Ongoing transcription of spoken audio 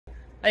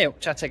Hey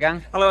up, Chatter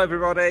Gang. Hello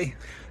everybody.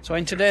 So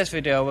in today's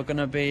video we're going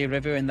to be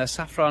reviewing the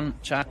Safran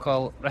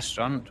Charcoal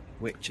restaurant,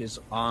 which is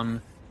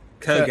on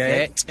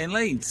Kirkgate in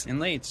Leeds. In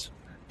Leeds.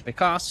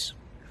 Because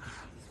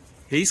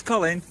He's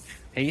Colin.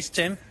 he's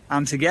Tim.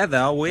 And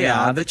together we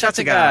are the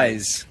Chatter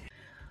Guys.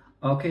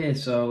 Okay,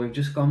 so we've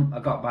just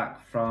got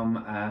back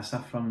from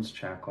Safran's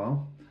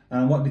Charcoal.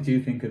 And what did you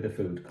think of the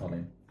food,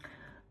 Colin?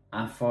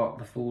 I thought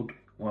the food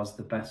was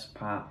the best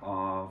part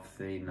of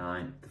the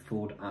night. The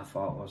food I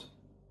thought was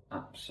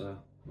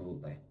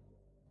absolutely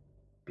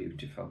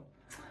beautiful.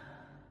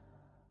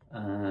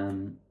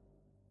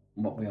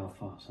 What were your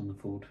thoughts on the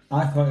food?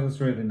 I thought it was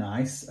really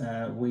nice.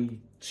 We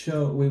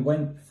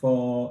went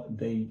for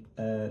the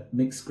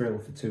mixed grill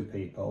for 2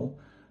 people,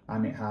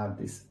 and it had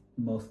this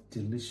most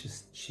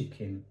delicious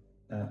chicken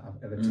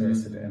I've ever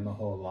tasted it in my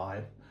whole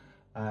life.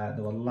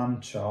 There were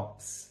lamb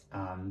chops,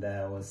 and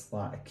there was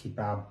like a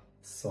kebab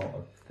sort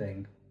of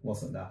thing,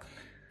 wasn't there?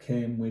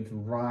 Came with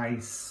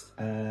rice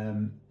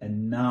and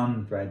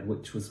naan bread,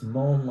 which was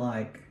more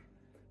like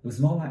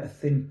a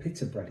thin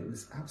pita bread. It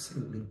was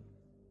absolutely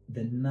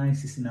the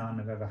nicest naan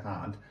I've ever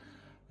had.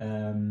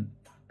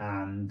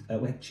 And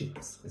we had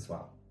chips as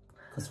well,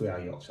 because we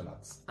are Yorkshire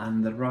lads.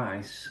 And the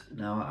rice,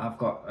 now I've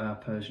got a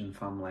Persian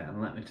family,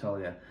 and let me tell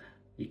you,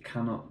 you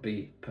cannot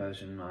beat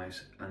Persian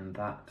rice, and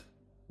that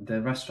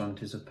the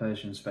restaurant is a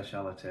Persian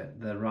speciality.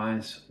 The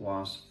rice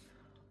was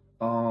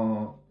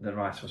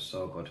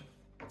so good.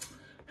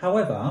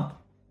 However,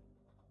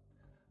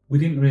 we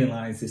didn't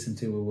realise this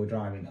until we were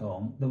driving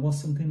home. There was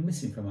something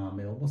missing from our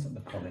meal, wasn't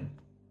there, Colin?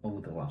 Oh,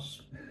 there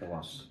was.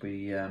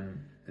 We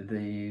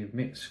the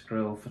mixed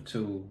grill for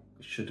 2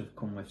 should have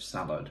come with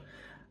salad,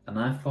 and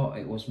I thought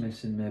it was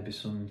missing maybe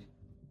some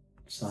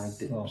side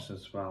dips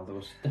as well. There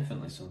was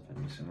definitely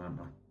something missing, weren't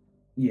there?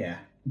 Yeah,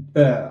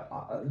 but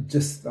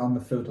just on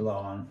the food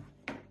alone,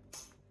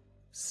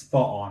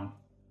 spot on.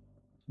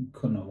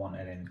 Couldn't have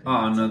wanted anything.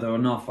 Oh no, there were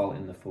no fault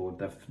in the food.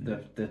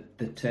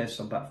 The taste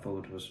of that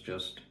food was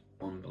just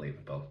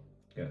unbelievable.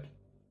 Good.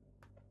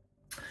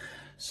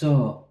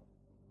 So,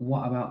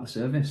 what about the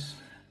service?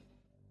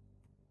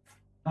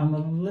 I'm a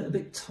little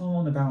bit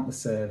torn about the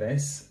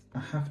service. I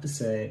have to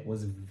say it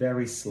was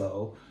very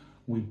slow.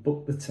 We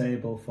booked the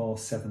table for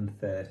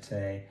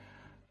 7:30,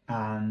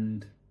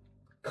 and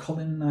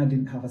Colin and I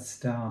didn't have a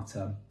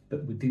starter,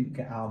 but we didn't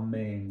get our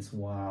mains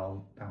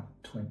while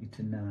about 20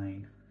 to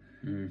 9.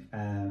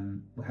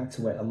 We had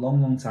to wait a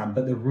long time,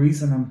 but the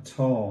reason I'm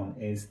torn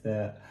is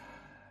that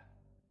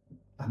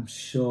I'm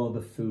sure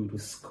the food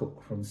was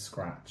cooked from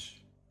scratch.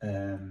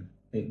 It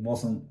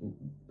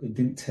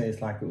didn't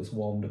taste like it was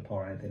warmed up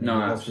or anything.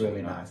 No, it was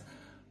really nice,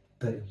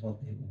 but it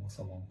was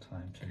a long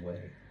time to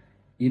wait.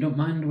 You don't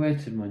mind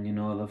waiting when you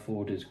know the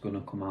food is going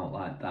to come out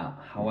like that.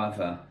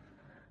 However,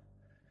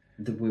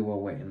 we were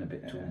waiting a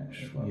bit too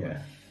much. Yeah.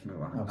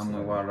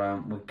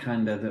 And we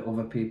kind of, the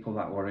other people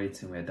that were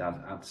eating with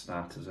had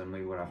starters, and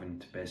we were having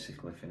to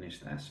basically finish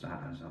their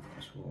starters. Of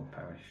course, we were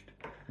perished.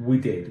 We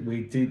did.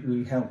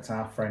 We helped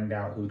our friend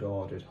out who'd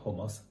ordered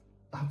hummus.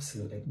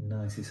 Absolutely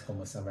nicest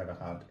hummus I've ever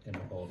had in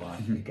my whole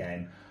life.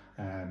 Again,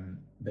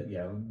 but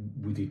yeah,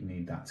 we did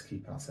need that to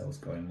keep ourselves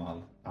going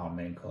while our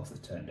main course has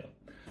turned up.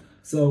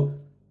 So,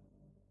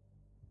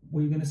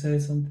 were you going to say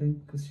something?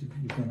 Because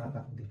you've done like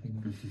that with your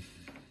finger.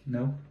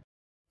 No.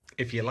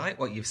 If you like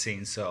what you've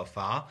seen so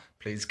far,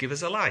 please give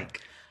us a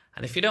like.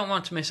 And if you don't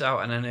want to miss out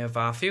on any of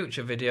our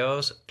future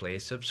videos,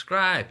 please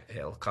subscribe.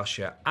 It'll cost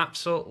you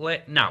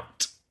absolutely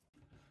nought.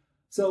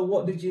 So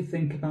what did you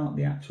think about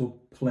the actual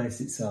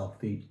place itself,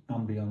 the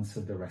ambience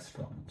of the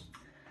restaurant?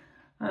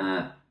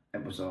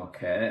 It was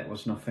okay. It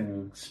was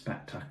nothing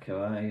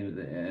spectacular.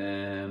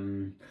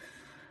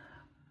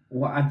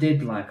 What I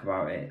did like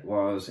about it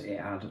was it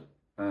had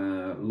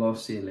low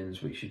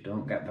ceilings, which you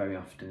don't get very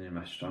often in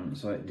restaurants.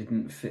 So it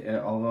didn't fit.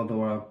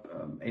 Although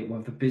it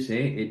was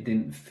busy, it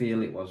didn't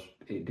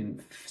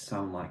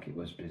sound like it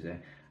was busy,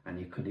 and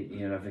you could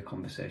hear every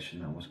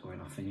conversation that was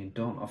going off, and you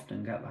don't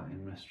often get that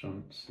in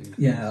restaurants.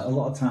 Yeah, a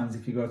lot of times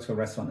if you go to a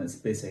restaurant that's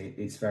busy,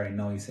 it's very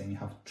noisy and you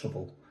have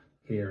trouble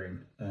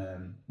hearing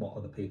what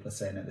other people are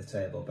saying at the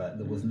table, but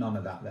there was none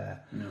of that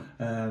there.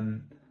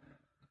 No.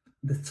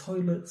 The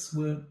toilets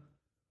were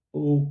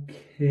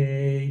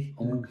okay.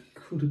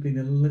 Could have been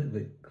a little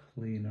bit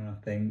cleaner,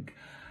 I think.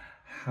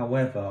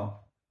 However,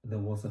 there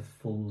was a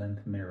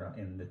full-length mirror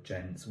in the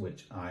Gents,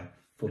 which I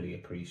fully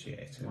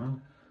appreciated. Wow.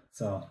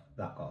 So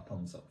that got a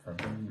thumbs up from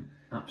me.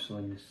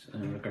 Absolutely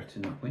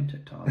regretting not going to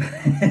toilet.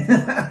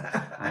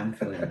 I'm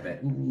feeling a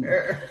bit.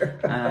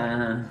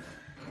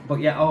 But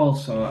yeah,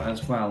 also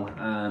as well,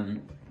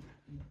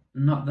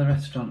 not the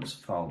restaurant's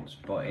fault,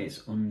 but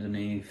it's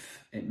underneath.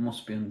 It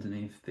must be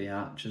underneath the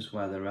arches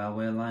where the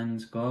railway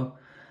lines go.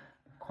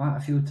 Quite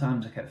a few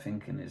times I kept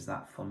thinking, is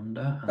that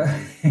thunder?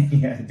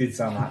 Yeah, it did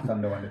sound like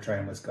thunder when the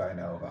train was going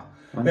over.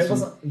 But it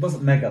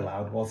wasn't mega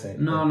loud, was it?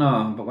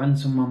 No. But when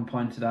someone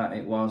pointed out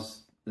it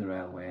was the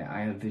railway,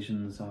 I had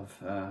visions of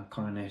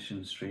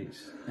Coronation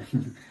Streets.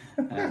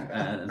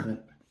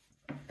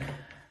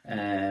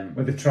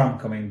 With the tram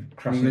coming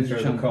crashing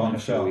through the corner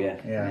shop.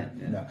 Yeah.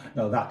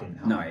 No, that didn't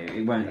happen. No,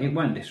 it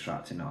weren't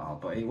distracting at all,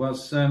 but it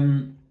was.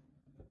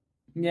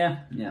 Yeah,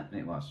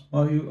 it was.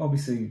 Well,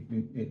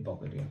 it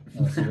bothered you.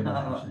 Unless you wouldn't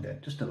have mentioned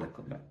it. Just a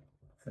little bit.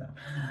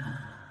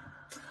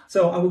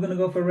 So are we going to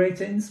go for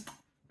ratings?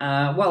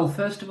 Well,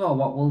 first of all,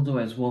 what we'll do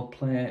is we'll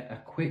play a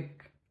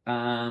quick.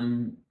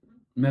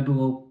 Maybe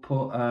we'll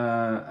put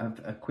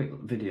a quick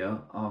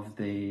video of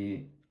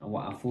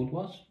what our food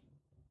was.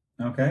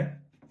 Okay.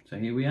 So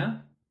here we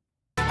are.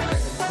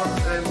 How's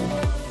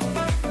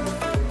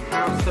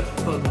the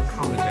fun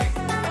comedy?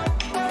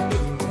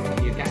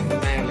 You get the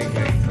mailing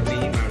list and the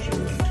emails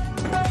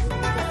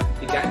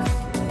you get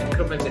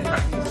incoming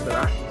practice for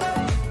that.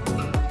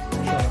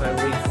 So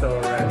we saw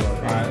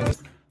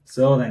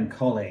So then,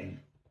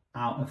 Colin,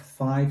 out of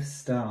 5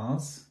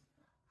 stars,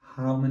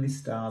 how many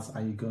stars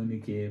are you going to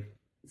give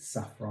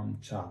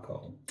Safran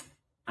Charcoal?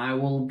 I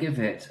will give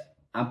it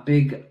a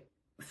big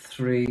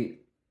 3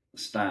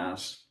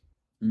 stars.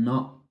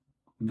 Not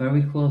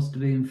very close to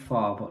being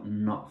 4, but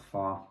not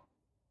far.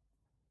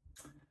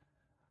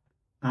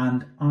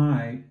 And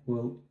I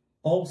will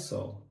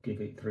also give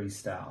it 3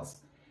 stars.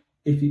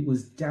 If it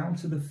was down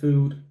to the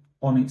food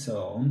on its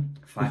own...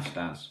 5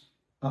 stars.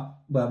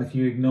 Well, if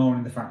you're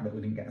ignoring the fact that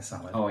we didn't get a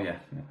salad. Oh, yeah.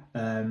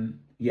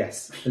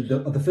 Yes,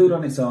 the food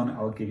on its own,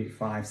 I'll give it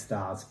 5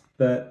 stars.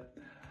 But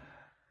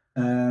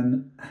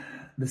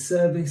the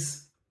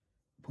service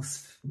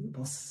was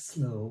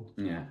slow.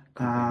 Yeah,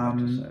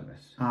 better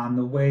service. And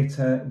the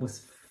waiter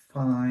was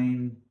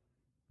fine,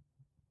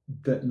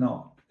 but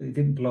it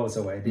didn't blow us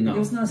away. No. It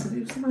was nice.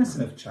 It was a nice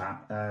enough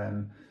chat.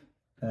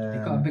 He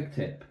got a big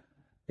tip.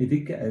 He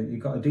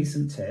got a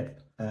decent tip.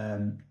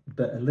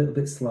 But a little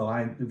bit slow.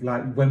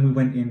 Like when we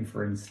went in,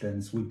 for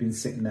instance, we'd been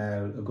sitting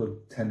there a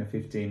good 10 or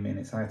 15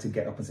 minutes. I had to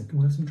get up and say, "Can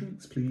we have some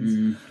drinks,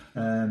 please?"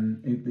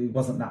 It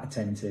wasn't that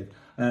attentive.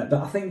 But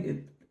I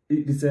think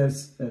it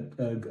deserves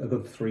a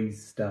good 3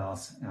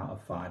 stars out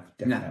of 5,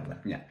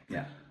 definitely.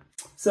 Yeah.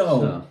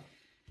 So,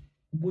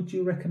 would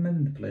you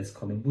recommend the place,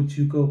 Colin? Would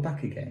you go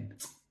back again?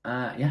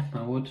 Yeah,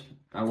 I would.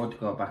 I would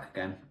go back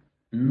again.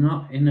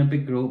 Not in a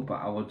big group,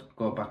 but I would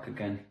go back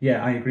again.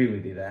 Yeah, I agree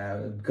with you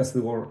there. Because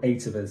there were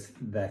 8 of us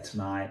there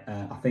tonight.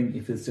 I think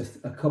if there's just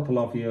a couple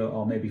of you,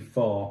 or maybe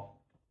 4,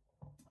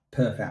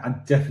 perfect.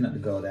 I'd definitely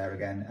go there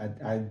again.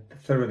 I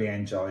thoroughly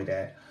enjoyed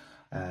it.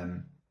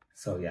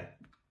 So yeah,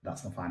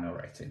 that's my final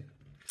rating.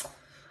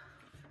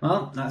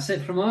 Well, that's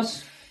it from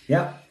us.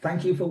 Yeah,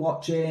 thank you for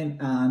watching,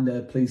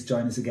 and please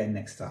join us again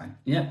next time.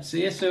 Yeah,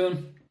 see you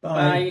soon. Bye.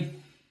 Bye.